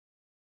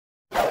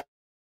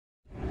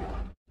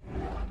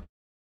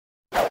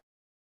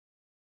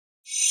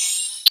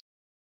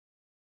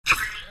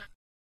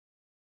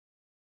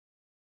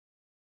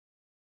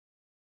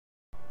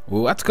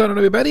What's going on,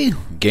 everybody?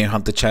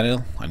 GameHuntah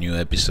channel, a new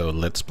episode.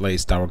 Let's play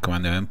Star Wars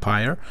Commando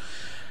Empire.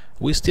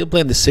 We're still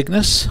playing the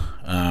Cygnus.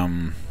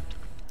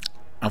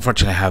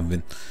 Unfortunately, I have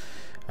been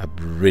a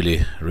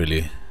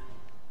really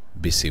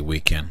busy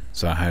weekend,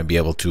 so I haven't been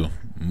able to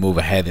move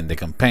ahead in the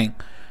campaign.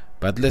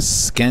 But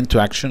let's get into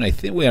action. I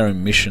think we are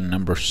in mission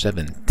number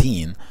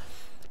 17,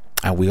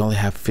 and we only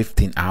have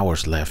 15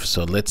 hours left.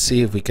 So let's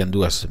see if we can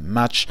do as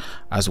much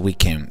as we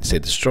can. Say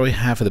destroy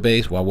half of the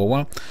base.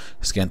 Wow.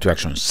 Let's get into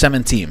action.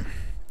 17.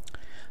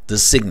 The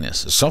Cygnus.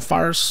 So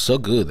far, so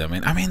good. I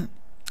mean,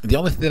 the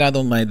only thing that I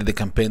don't like is the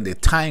campaign. The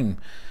time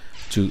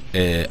to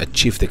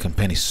achieve the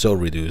campaign is so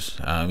reduced.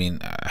 I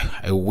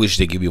wish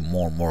they give you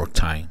more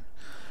time.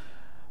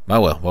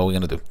 But well, what are we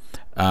gonna do?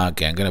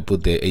 Okay, I'm gonna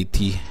put the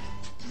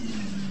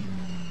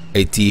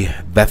AT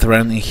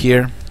veteran in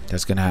here.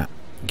 That's gonna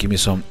give me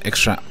some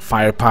extra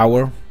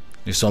firepower.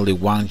 There's only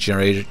one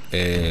generator,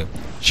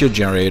 shield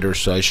generator,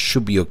 so it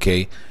should be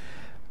okay.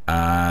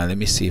 Let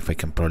me see if I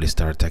can probably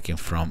start attacking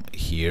from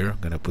here. I'm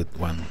gonna put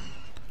one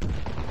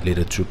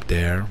little troop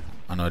there,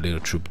 another little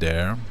troop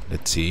there.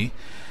 Let's see.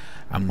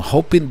 I'm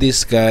hoping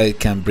this guy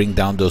can bring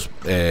down those.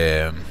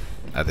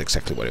 That's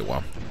exactly what I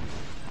want.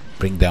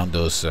 Bring down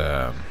those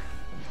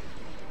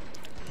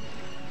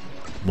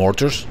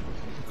mortars,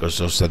 because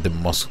those are the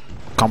most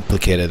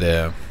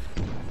complicated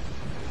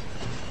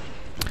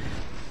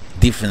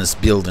defense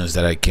buildings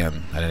that I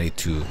need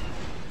to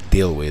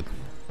deal with.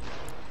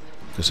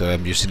 Because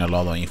I'm using a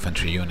lot of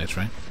infantry units,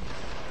 right?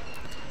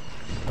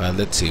 But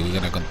let's see, we're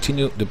gonna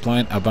continue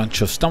deploying a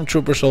bunch of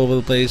stormtroopers all over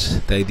the place.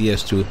 The idea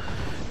is to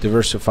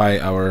diversify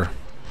our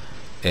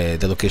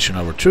the location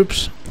of our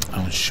troops,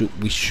 and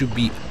we should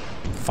be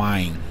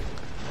fine.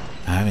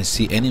 I haven't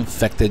seen any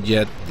infected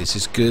yet. This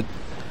is good.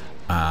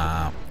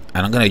 And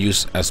I'm gonna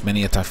use as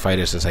many attack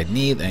fighters as I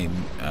need,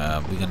 and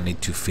we're gonna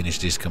need to finish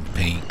this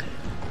campaign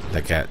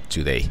like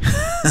today.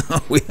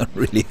 We don't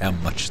really have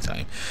much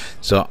time,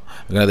 so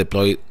I'm gonna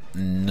deploy.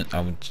 I'm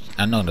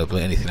not gonna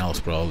play anything else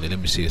probably. Let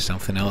me see, is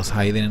something else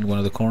hiding in one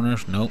of the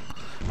corners? Nope,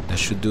 that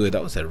should do it.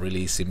 That was a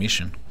really easy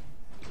mission.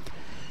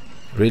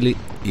 Really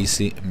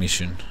easy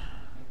mission.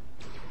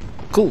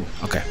 Cool.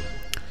 Okay,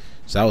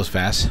 so that was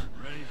fast.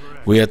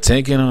 We are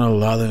taking on a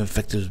lot of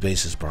effective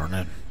bases,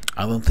 partner.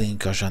 I don't think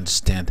Gosh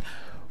understand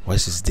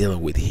what he's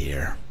dealing with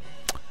here.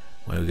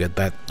 When we get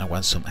back, I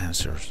want some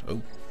answers.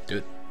 Oh,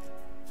 dude,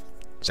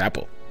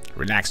 Zappo,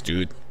 relax,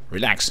 dude,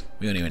 relax.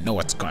 We don't even know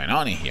what's going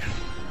on in here.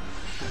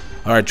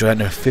 Alright,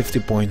 250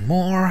 point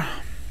more.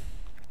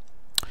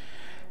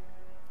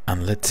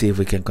 And let's see if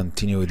we can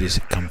continue with this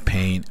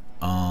campaign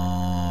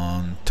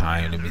on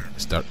time. Let me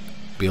start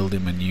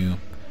building a new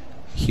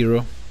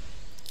hero.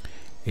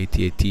 AT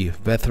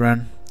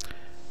veteran.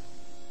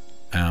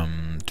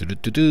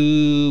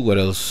 What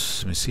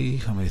else? Let me see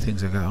how many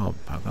things I got. Oh,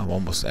 I got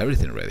almost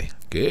everything ready.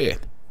 Good.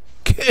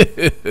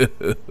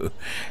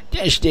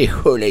 That's the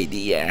whole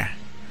idea.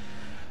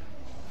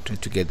 Trying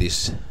to get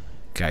these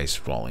guys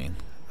rolling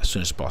as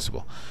soon as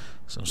possible.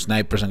 Some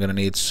snipers I'm gonna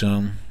need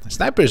soon. A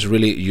sniper is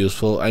really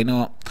useful. I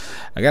know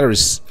I gotta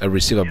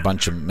receive a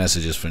bunch of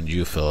messages from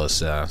you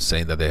fellas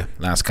saying that the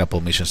last couple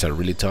missions are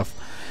really tough.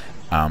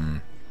 Yeah,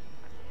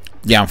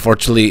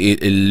 unfortunately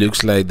it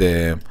looks like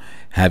the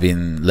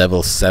having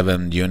level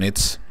 7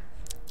 units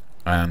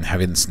and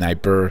having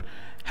sniper,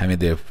 having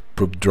the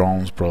proof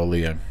drones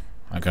probably are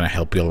gonna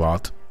help you a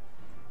lot.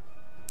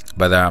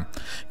 But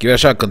give it a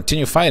shot.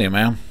 Continue fighting,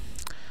 man.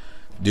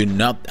 Do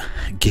not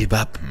give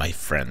up, my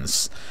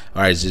friends.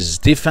 Alright, this is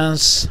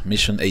defense,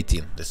 mission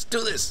 18. Let's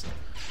do this.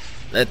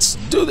 Let's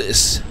do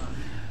this.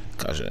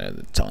 Gosh, they're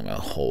telling me a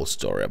whole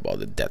story about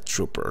the death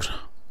troopers.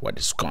 What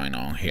is going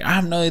on here? I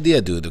have no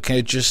idea, dude.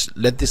 Okay, just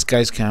let these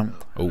guys come.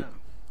 Oh,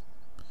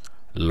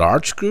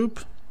 large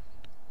group.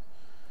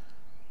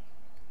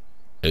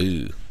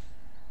 Ooh,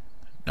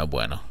 no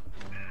bueno.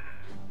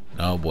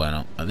 No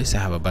bueno. At least I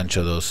have a bunch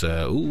of those.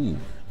 Ooh.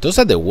 Those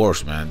are the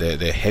worst, man.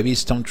 The heavy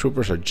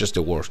stormtroopers are just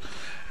the worst.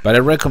 But I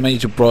recommend you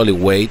to probably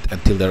wait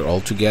until they're all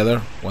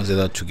together. Once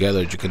they're all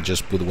together, you can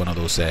just put one of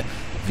those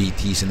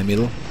VTs in the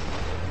middle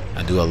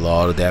and do a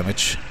lot of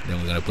damage. Then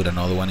we're gonna put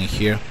another one in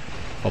here.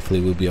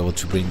 Hopefully we'll be able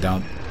to bring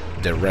down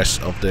the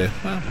rest of the,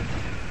 well,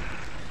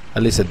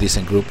 at least a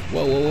decent group.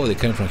 Whoa, they're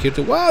coming from here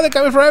too. Wow, they're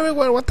coming from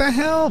everywhere. What the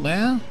hell,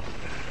 man?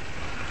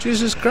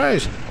 Jesus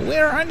Christ.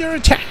 We're under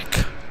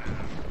attack.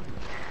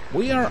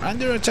 We are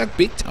under attack,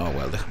 bit. Oh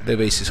well, the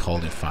base is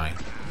holding fine.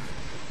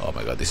 Oh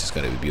my god, this is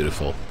gonna be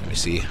beautiful. Let me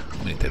see how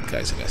many dead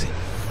guys I can see.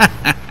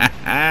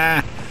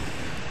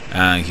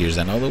 And here's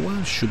another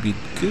one. Should be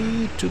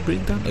good to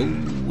bring down.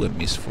 Oh, I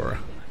missed for an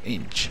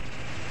inch.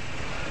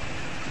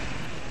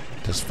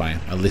 That's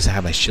fine. At least I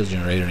have my shield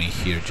generator in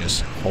here,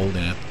 just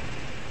holding it.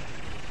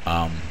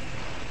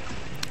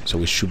 So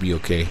we should be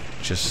okay.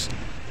 Just a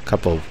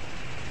couple of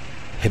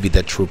heavy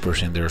death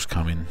troopers in there's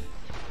coming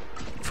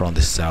from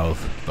the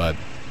south, but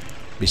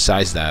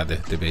besides that,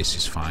 the base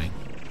is fine.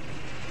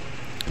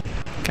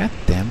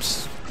 Goddamn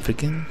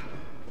freaking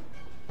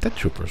death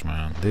troopers,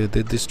 man. They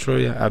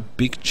destroy a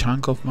big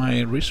chunk of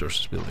my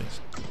resources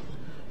buildings.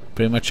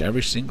 Pretty much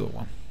every single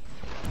one.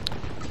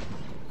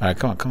 Alright,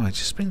 come on,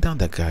 just bring down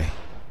that guy.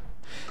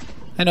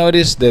 I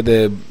noticed that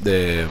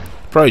the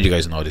probably you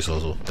guys notice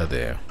also that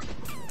the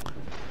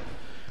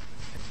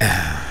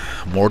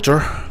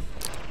mortar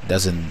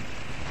doesn't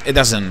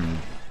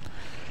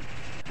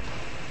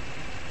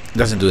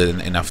do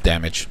enough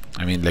damage.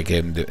 I mean, like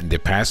in the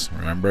past,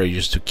 remember I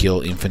used to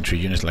kill infantry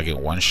units like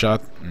in one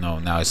shot. No,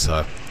 now it's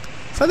a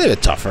little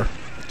bit tougher.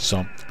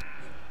 So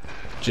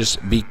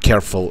just be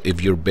careful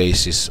if your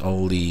base is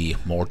only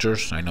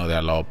mortars. I know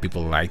that a lot of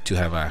people like to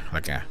have a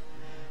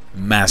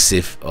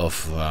massive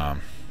of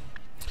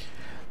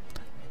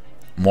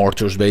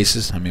mortars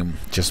bases. I mean,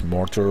 just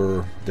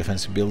mortar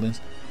defensive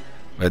buildings.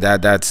 But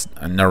that's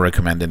not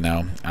recommended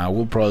now. I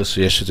will probably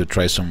suggest you to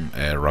try some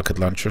rocket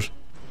launchers.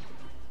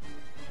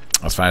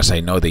 As far as I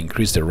know, they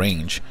increase the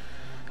range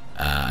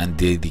and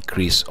they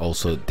decrease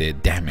also the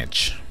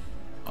damage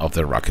of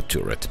the rocket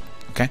turret.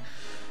 Okay,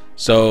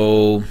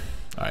 so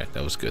alright,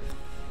 that was good.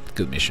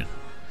 Good mission.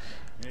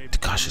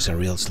 Gosh, it's a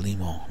real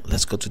slimo.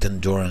 Let's go to the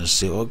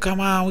endurance. Oh, come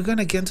on, we're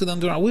gonna get to the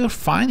endurance. We're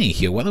fine in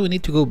here. Why do we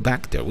need to go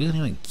back there? We don't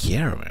even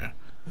care, man.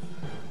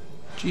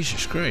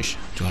 Jesus Christ.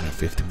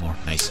 250 more.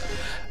 Nice.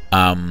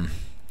 And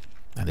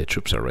the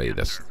troops are ready.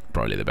 That's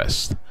probably the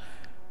best.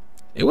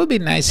 It would be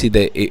nice if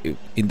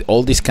in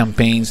all these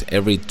campaigns,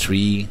 every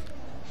 3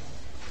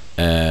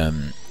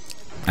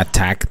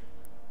 attack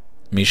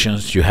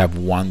missions, you have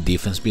one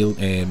defense build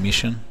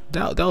mission.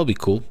 That would be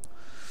cool.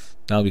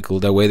 That would be cool.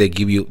 That way they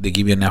give you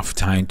enough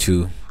time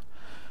to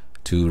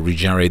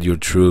regenerate your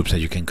troops, that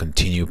you can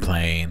continue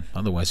playing.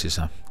 Otherwise, it's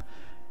kind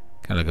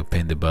of like a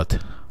pain in the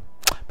butt.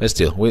 But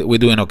still, we're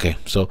doing okay.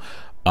 So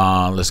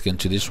let's get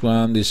into this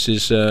one. This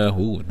is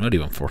not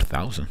even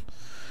 4,000.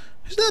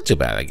 It's not too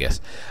bad, I guess.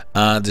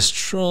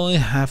 Destroy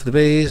half the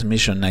base.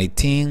 Mission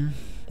 19.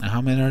 How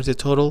many are the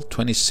total?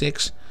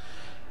 26.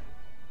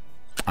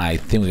 I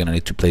think we're gonna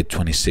need to play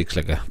 26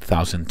 like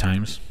 1,000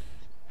 times.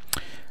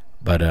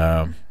 But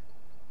I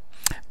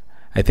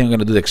think I'm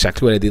gonna do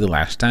exactly what I did the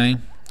last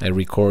time. I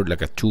record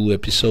like a 2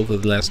 episode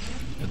of the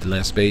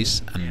last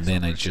base, and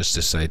then I just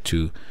decide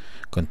to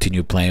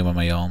continue playing on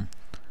my own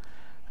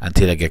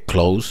until I get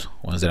close.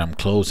 Once that I'm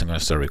close, I'm gonna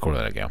start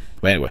recording again.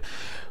 But anyway,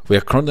 we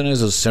have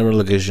coordinates of several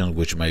locations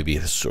which may be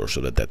the source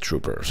of the dead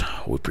troopers.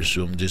 We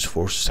presume these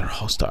forces are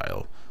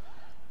hostile,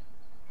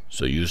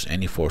 so use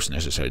any force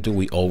necessary. Do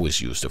we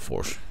always use the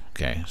force?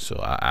 Okay, so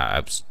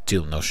I'm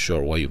still not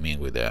sure what you mean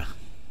with that.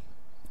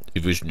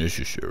 If it's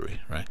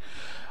necessary, right?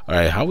 All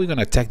right, how are we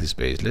gonna attack this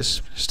base?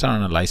 Let's start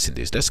analyzing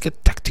this. Let's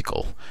get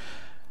tactical.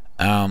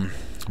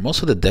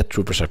 Most of the dead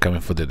troopers are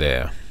coming for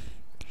the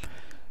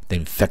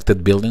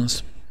infected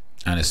buildings,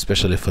 and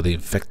especially for the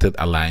infected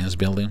alliance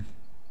building.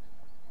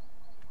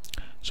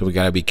 So we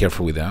gotta be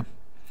careful with that.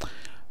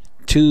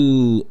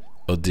 2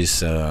 of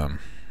these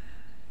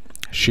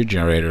shield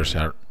generators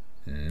are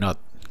not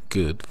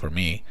good for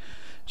me,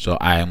 so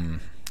I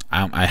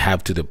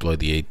have to deploy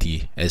the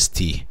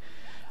AT-ST.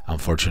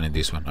 Unfortunately,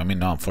 this one. I mean,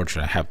 not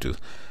unfortunately, I have to.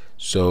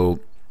 So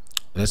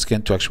let's get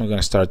into action. We're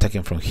gonna start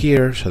attacking from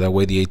here, so that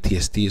way the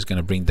AT-ST is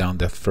gonna bring down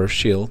the first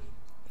shield.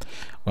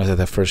 Once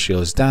that first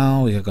shield is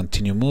down, we can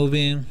continue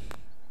moving.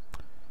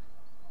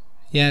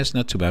 Yeah, it's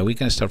not too bad. We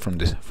can start from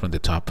the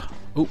top.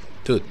 Oh,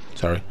 dude,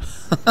 sorry.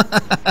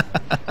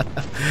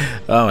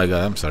 Oh my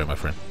god, I'm sorry, my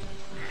friend.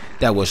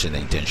 That wasn't the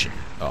intention.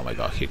 Oh my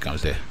god, here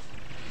comes the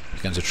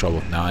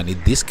trouble. Now I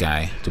need this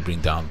guy to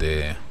bring down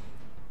the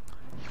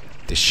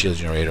shield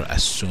generator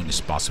as soon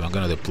as possible. I'm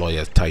gonna deploy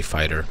a TIE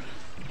fighter.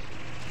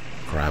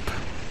 Crap.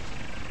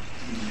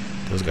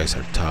 Those guys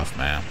are tough,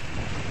 man.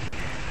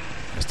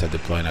 Let's start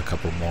deploying a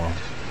couple more.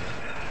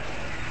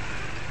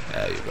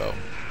 There you go.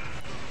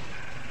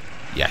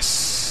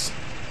 Yes.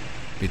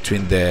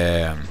 Between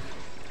the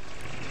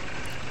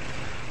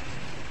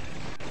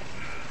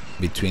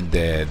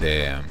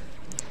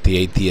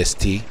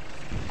AT-ST,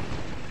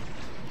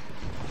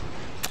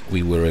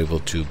 we were able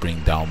to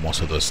bring down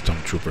most of those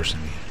stormtroopers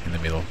in the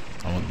middle.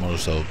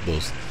 Most of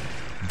those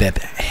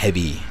death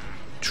heavy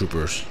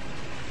troopers.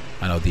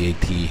 I know the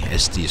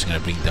AT-ST is gonna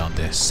bring down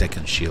the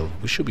second shield.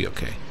 We should be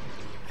okay.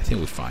 I think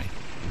we're fine.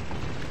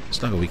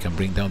 As long as we can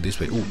bring down this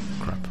way. Oh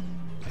crap!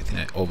 I think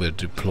I over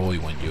deploy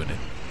one unit.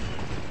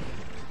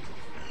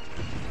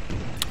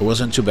 It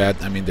wasn't too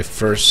bad. I mean, the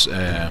first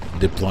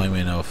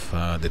deployment of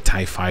the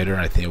TIE fighter,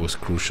 I think it was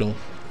crucial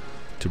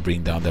to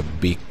bring down the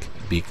big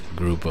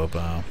group of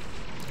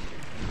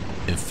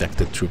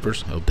infected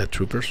troopers, or dead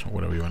troopers, or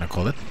whatever you want to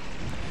call it.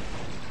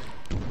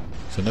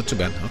 So not too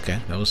bad. Okay,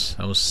 that was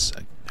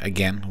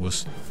again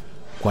was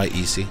quite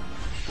easy,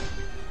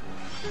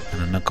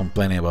 and I'm not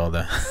complaining about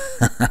that.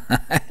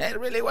 I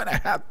really want to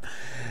have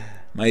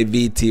my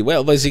VT.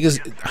 Well, but it's because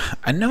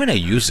I never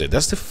use it.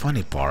 That's the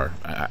funny part.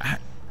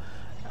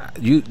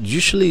 You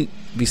usually,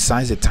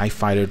 besides the TIE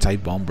fighter, TIE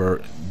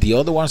bomber, the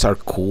other ones are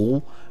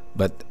cool,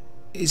 but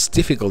it's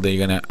difficult that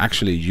you're gonna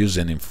actually use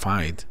them in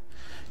fight.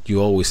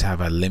 You always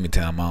have a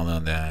limited amount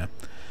of the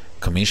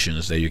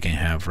commissions that you can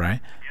have, right?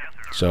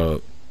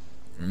 So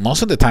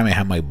most of the time I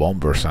have my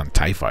bombers and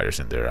TIE fighters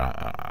in there.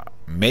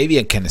 maybe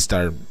I can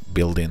start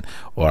building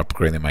or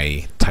upgrading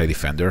my TIE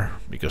Defender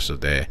because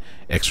of the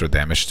extra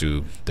damage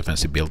to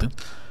defensive building.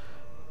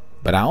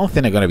 But I don't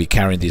think I'm gonna be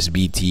carrying this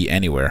BT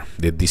anywhere,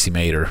 the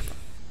Decimator,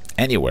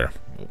 anywhere.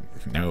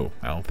 No,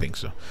 I don't think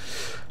so.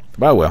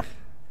 But well,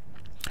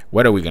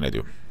 what are we gonna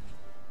do?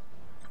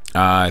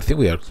 I think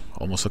we are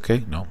almost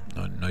okay. No,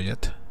 not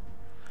yet.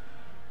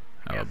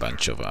 I have a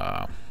bunch of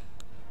like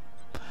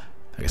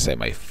I said,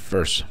 my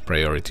first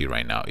priority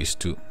right now is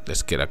to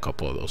let's get a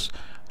couple of those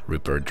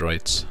repair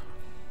droids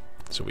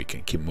so we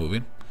can keep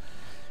moving.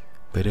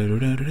 Repair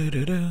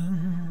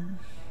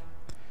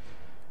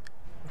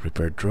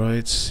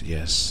droids,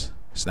 yes.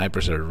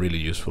 Snipers are really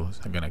useful.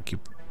 I'm gonna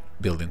keep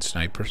building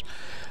snipers.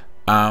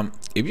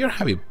 If you're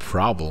having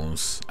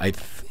problems, I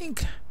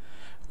think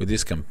with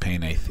this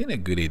campaign, I think a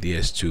good idea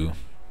is to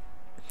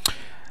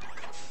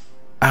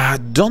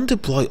don't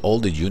deploy all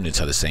the units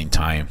at the same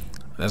time.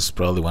 That's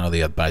probably one of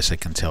the advice I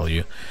can tell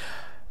you.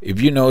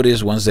 If you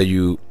notice, once that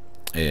you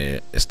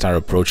start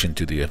approaching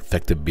to the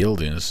affected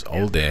buildings,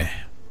 all the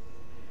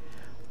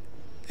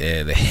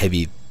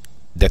heavy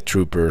death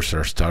troopers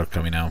are start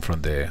coming out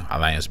from the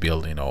Alliance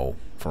building or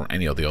from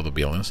any of the other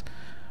buildings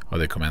or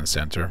the command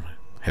center,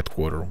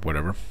 headquarters,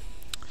 whatever.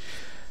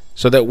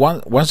 So that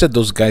once that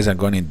those guys are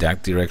going in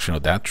that direction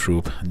of that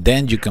troop,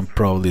 then you can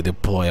probably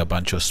deploy a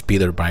bunch of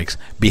speeder bikes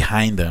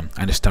behind them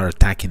and start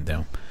attacking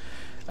them.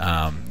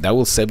 That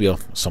will save you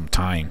some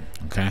time.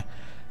 Okay,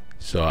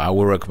 so I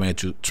would recommend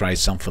to try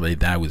something like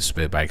that with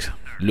speeder bikes.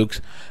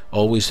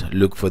 Always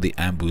look for the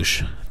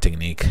ambush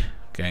technique.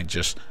 Okay,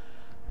 just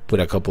put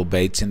a couple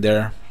baits in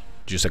there,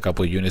 just a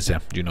couple units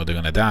that you know they're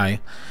gonna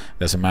die.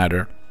 Doesn't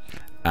matter.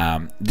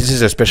 This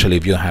is especially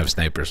if you have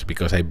snipers,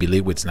 because I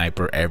believe with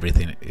sniper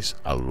everything is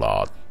a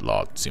lot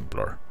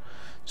simpler.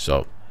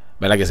 So,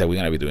 but like I said, we're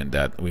gonna be doing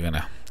that. We're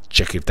gonna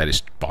check if that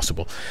is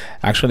possible.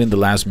 Actually, in the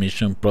last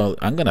mission,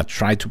 I'm gonna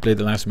try to play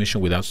the last mission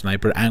without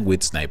sniper and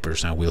with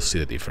snipers, and we'll see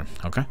the difference.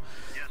 Okay?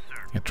 Yes,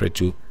 sir. I try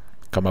to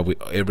come up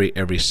with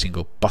every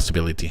single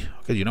possibility.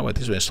 Okay, you know what?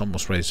 This one is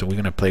almost ready, so we're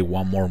gonna play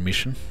one more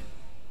mission.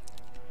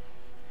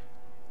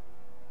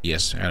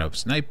 Yes, I have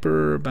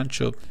sniper, bunch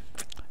of.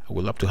 I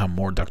would love to have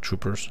more dark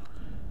troopers,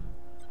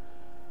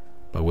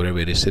 but whatever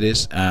it is, it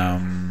is. What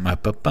am I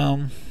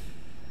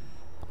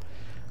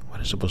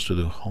supposed to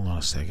do? Hold on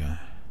a second.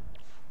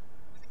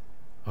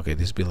 Okay,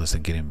 this build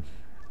isn't getting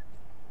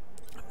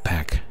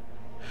back.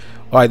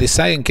 Oh, I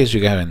decided, in case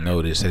you haven't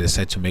noticed, I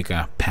decided to make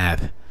a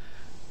path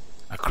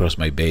across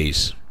my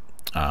base.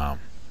 Yeah,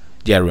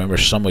 I remember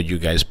some of you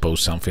guys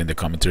post something in the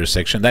commentary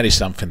section. That is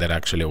something that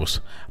actually I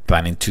was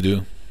planning to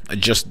do. I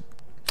just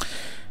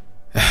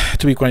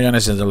to be quite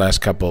honest, in the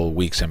last couple of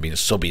weeks I've been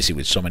so busy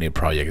with so many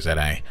projects that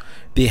I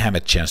didn't have a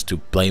chance to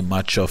play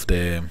much of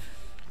the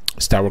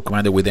Star Wars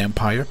Commander with the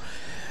Empire,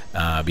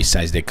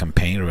 besides the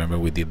campaign. Remember,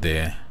 we did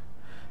the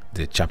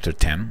chapter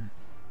 10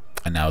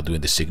 and now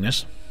doing the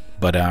Cygnus.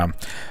 But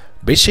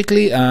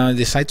basically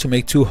decided to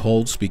make 2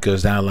 holes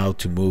because that allowed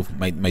to move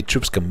my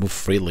troops can move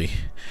freely.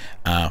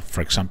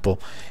 For example,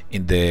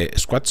 in the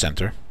squad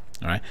center,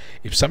 all right,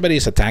 if somebody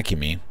is attacking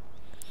me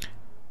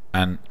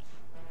and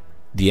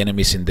the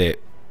enemy is in the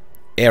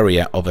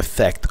area of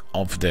effect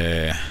of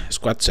the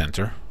squad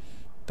center,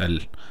 that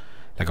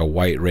like a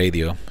white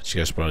radio, which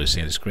you guys probably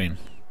see on the screen.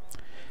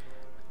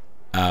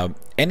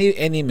 Any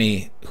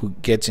enemy who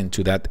gets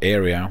into that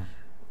area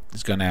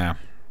is gonna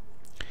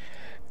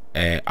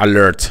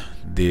alert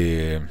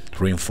the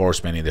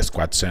reinforcement in the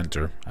squad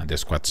center, and the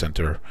squad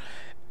center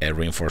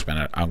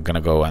reinforcement are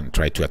gonna go and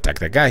try to attack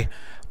that guy.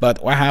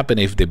 But what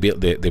happens if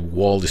the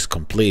wall is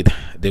complete?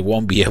 They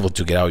won't be able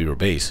to get out of your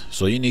base.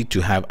 So you need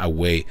to have a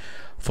way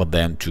for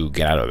them to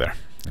get out of there.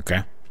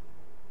 Okay.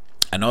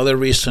 Another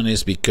reason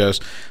is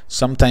because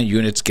sometimes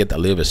units get a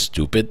little bit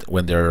stupid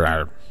when there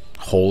are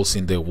holes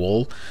in the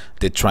wall.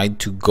 They try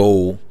to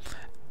go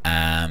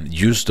and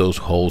use those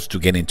holes to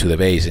get into the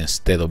base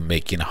instead of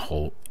making a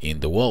hole in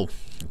the wall.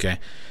 Okay.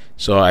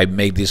 So I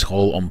make this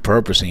hole on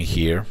purpose in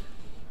here,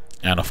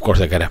 and of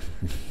course I got a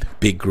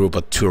big group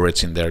of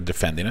turrets in there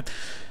defending it.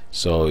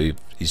 So if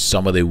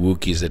some of the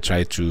Wookiees that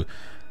try to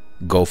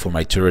go for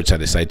my turrets, I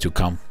decide to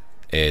come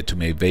to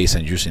my base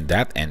and using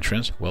that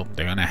entrance, well,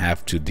 they're gonna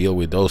have to deal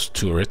with those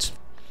turrets.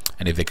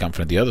 And if they come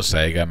from the other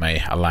side, I got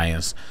my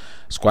Alliance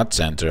squad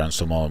center and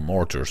some other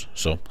mortars.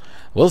 So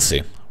we'll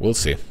see.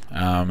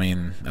 I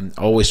mean, I'm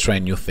always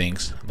trying new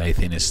things. I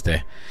think is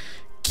the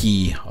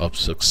key of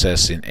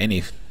success in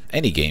any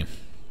game.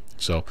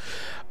 So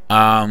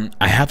I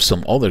have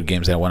some other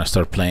games that I want to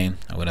start playing.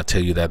 I'm gonna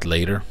tell you that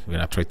later. We're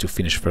gonna try to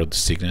finish first the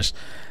Cygnus.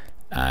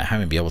 I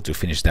haven't been able to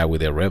finish that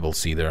with the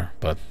Rebels either,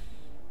 but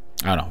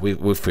I don't know,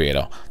 we'll figure it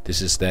out.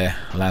 This is the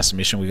last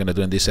mission we're gonna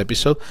do in this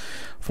episode.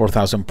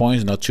 4,000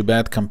 points, not too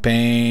bad.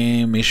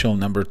 Campaign mission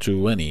number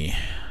 20.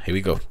 Here we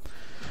go.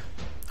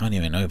 I don't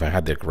even know if I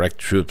had the correct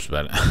troops,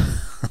 but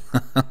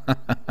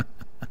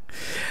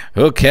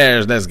who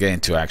cares? Let's get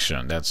into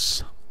action.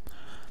 That's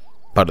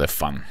part of the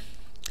fun.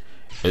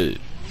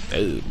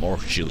 More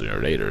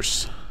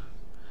generators.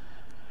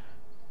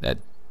 That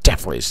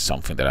definitely is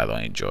something that I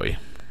don't enjoy.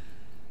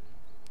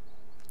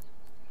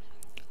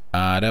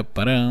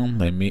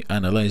 Let me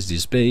analyze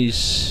this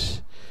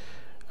base.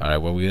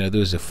 Alright, what we're gonna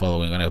do is the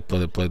following. We're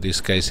gonna deploy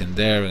these guys in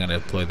there. We're gonna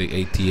deploy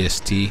the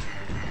AT-ST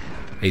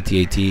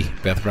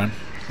veteran.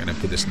 We're gonna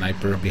put the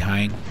sniper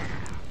behind.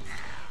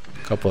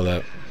 A couple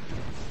of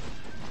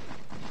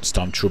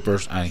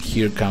stormtroopers, and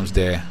here comes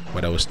the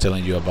what I was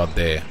telling you about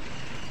the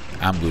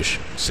ambush.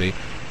 See,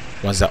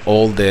 once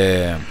all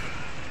the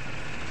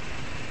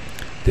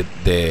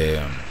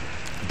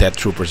death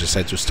troopers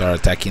decide to start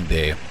attacking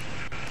the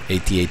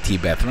AT-AT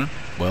veteran,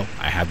 well,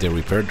 I have the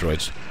repair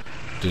droids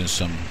doing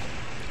some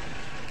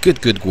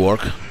good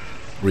work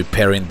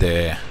repairing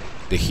the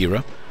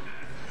hero,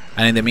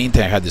 and in the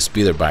meantime I had the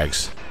speeder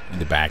bikes in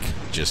the back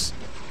just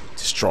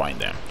destroying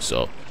them.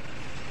 So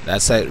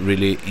that's a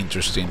really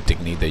interesting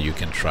technique that you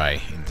can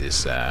try in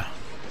this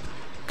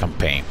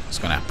campaign. It's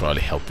gonna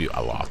probably help you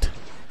a lot.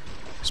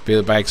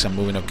 Speeder bikes are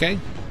moving okay.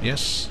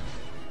 Yes,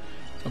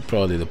 I'll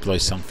probably deploy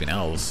something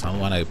else. I don't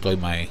want to deploy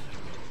my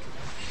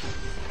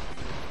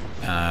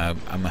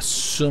I'm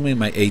assuming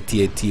my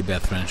AT-AT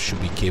veteran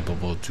should be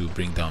capable to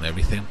bring down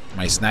everything.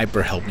 My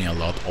sniper helped me a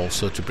lot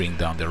also to bring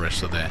down the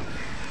rest of the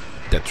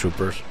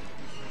troopers.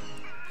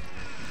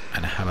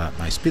 And I have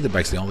my speeder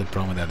bikes. The only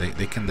problem that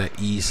they can die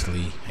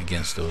easily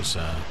against those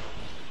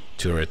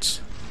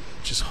turrets.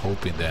 Just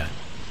hoping that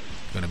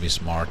I'm gonna be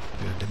smart.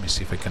 Let me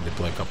see if I can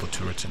deploy a couple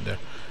turrets in there.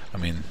 I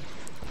mean,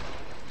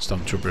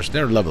 stormtroopers,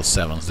 they're level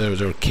 7s.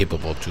 They're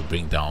capable to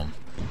bring down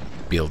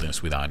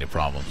buildings without any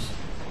problems.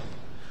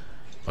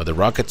 But the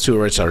rocket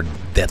turrets are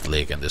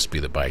deadly against the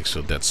speeder bike,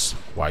 so that's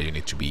why you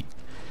need to be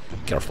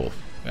careful.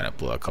 I'm gonna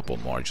pull a couple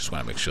more. Just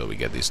want to make sure we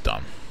get this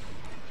done.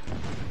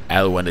 I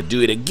don't want to do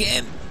it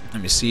again.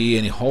 Let me see,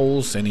 any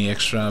holes, any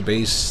extra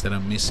base that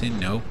I'm missing?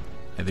 No.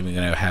 I think we're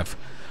gonna have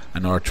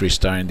another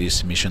 3-star in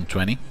this mission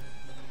 20.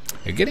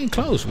 We're getting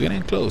close. We're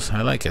getting close.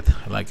 I like it.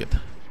 I like it.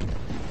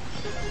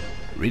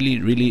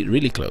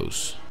 Really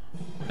close.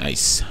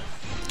 Nice.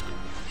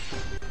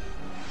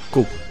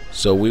 Cool.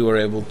 So we were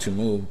able to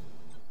move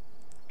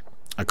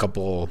a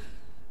couple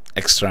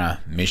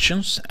extra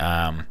missions.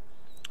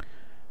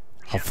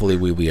 Hopefully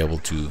we'll be able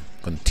to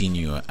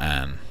continue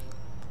and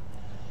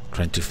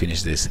trying to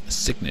finish this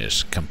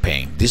Cygnus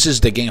campaign. This is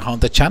the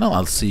GameHuntah channel.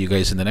 I'll see you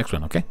guys in the next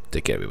one. Okay,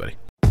 take care everybody.